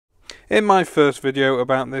In my first video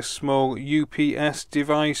about this small UPS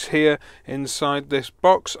device here inside this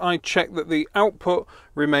box, I checked that the output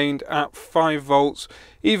remained at 5 volts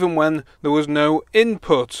even when there was no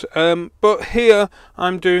input. But here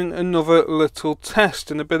I'm doing another little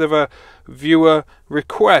test and a bit of a viewer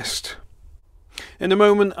request. In a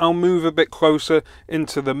moment I'll move a bit closer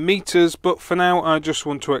into the meters, but for now I just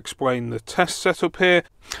want to explain the test setup here.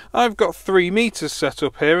 I've got 3 meters set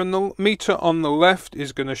up here, and the meter on the left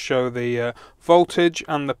is going to show the voltage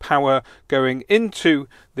and the power going into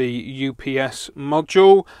the UPS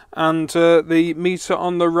module, and the meter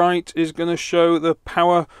on the right is going to show the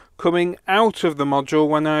power coming out of the module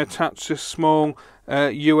when I attach this small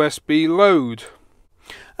USB load.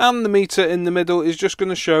 And the meter in the middle is just going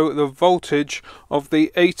to show the voltage of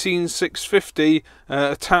the 18650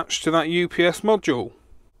 attached to that UPS module.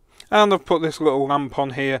 And I've put this little lamp on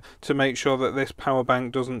here to make sure that this power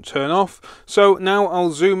bank doesn't turn off. So now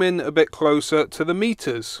I'll zoom in a bit closer to the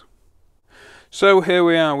meters. So here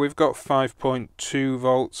we are, we've got 5.2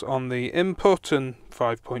 volts on the input and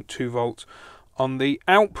 5.2 volts on the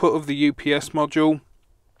output of the UPS module.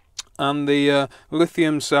 And the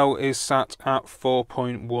lithium cell is sat at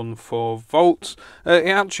 4.14 volts. It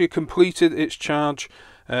actually completed its charge,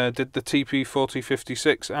 did the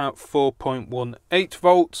TP4056 at 4.18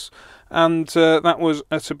 volts, and that was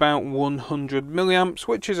at about 100 milliamps,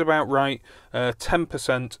 which is about right,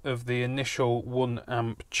 10% of the initial 1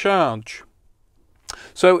 amp charge.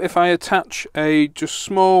 So if I attach a just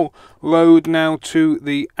small load now to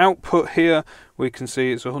the output here, we can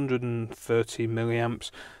see it's 130 milliamps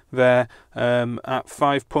there at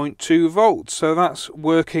 5.2 volts, so that's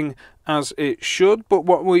working as it should. But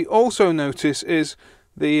what we also notice is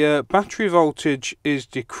the battery voltage is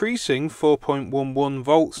decreasing, 4.11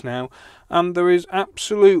 volts now, and there is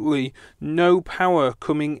absolutely no power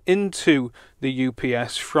coming into the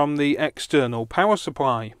UPS from the external power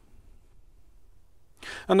supply.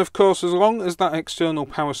 And of course, as long as that external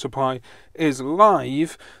power supply is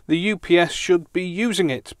live, the UPS should be using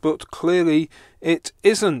it, but clearly it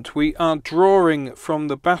isn't. We are drawing from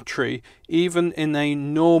the battery even in a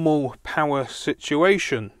normal power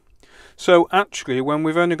situation. So actually, when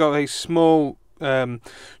we've only got a small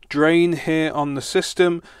drain here on the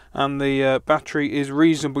system and the battery is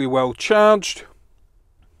reasonably well charged,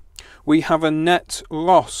 we have a net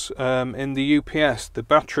loss in the UPS. The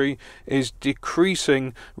battery is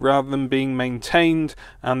decreasing rather than being maintained,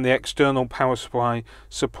 and the external power supply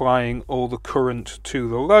supplying all the current to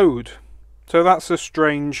the load. So that's a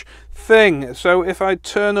strange thing. So if I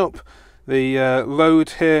turn up the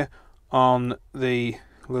load here on the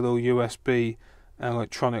little USB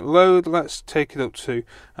electronic load, let's take it up to,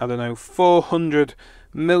 I don't know, 400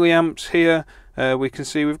 milliamps here. We can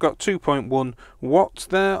see we've got 2.1 watts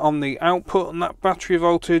there on the output, and that battery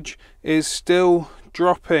voltage is still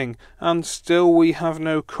dropping, and still we have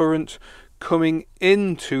no current coming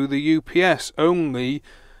into the UPS, only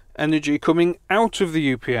energy coming out of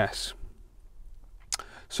the UPS.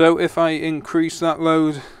 So if I increase that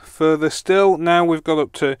load further still, now we've got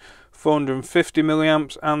up to 450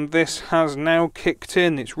 milliamps, and this has now kicked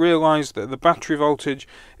in. It's realized that the battery voltage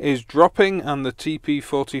is dropping, and the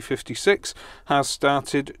TP4056 has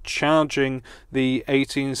started charging the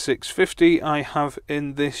 18650 I have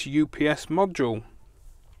in this UPS module.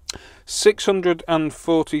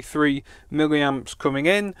 643 milliamps coming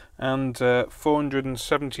in, and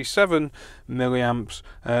 477 milliamps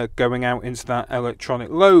going out into that electronic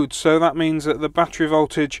load. So that means that the battery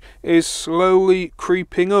voltage is slowly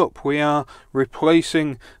creeping up. We are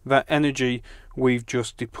replacing that energy we've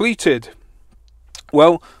just depleted.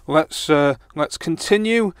 Well, let's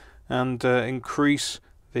continue and increase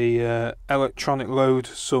the electronic load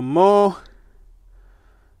some more.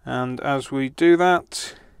 And as we do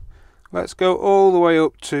that, let's go all the way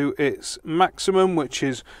up to its maximum, which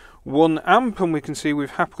is 1 amp, and we can see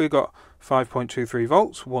we've happily got 5.23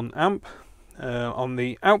 volts, 1 amp on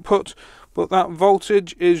the output, but that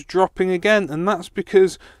voltage is dropping again, and that's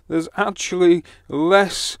because there's actually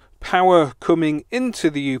less power coming into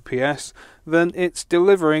the UPS than it's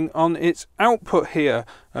delivering on its output here.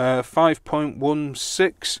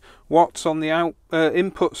 5.16 watts on the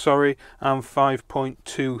input, sorry, and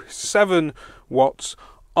 5.27 watts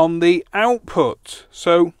on the output.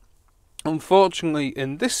 So unfortunately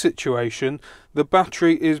in this situation the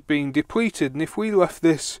battery is being depleted, and if we left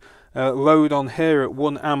this load on here at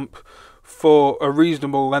 1 amp for a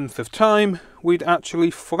reasonable length of time, we'd actually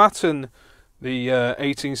flatten the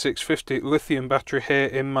 18650 lithium battery here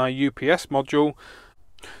in my UPS module.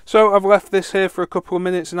 So I've left this here for a couple of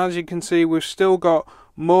minutes, and as you can see we've still got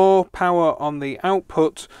more power on the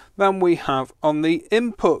output than we have on the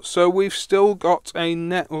input. So we've still got a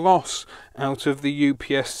net loss out of the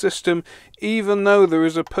UPS system, even though there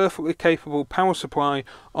is a perfectly capable power supply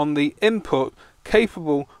on the input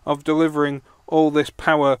capable of delivering all this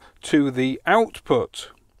power to the output.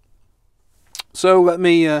 So let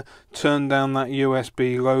me turn down that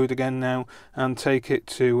USB load again now and take it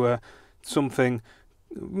to something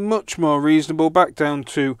much more reasonable, back down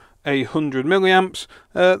to 100 milliamps.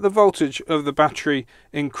 The voltage of the battery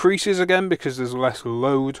increases again because there's less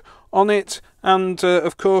load on it, and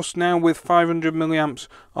of course now with 500 milliamps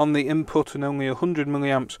on the input and only 100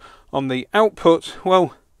 milliamps on the output,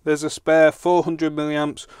 well, there's a spare 400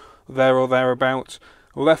 milliamps there or thereabouts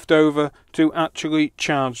left over to actually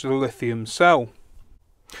charge the lithium cell.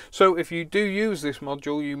 So if you do use this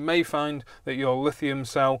module, you may find that your lithium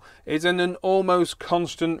cell is in an almost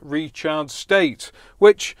constant recharge state,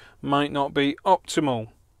 which might not be optimal.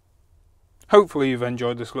 Hopefully you've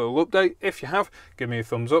enjoyed this little update. If you have, give me a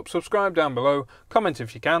thumbs up, subscribe down below, comment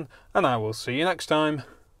if you can, and I will see you next time.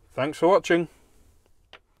 Thanks for watching.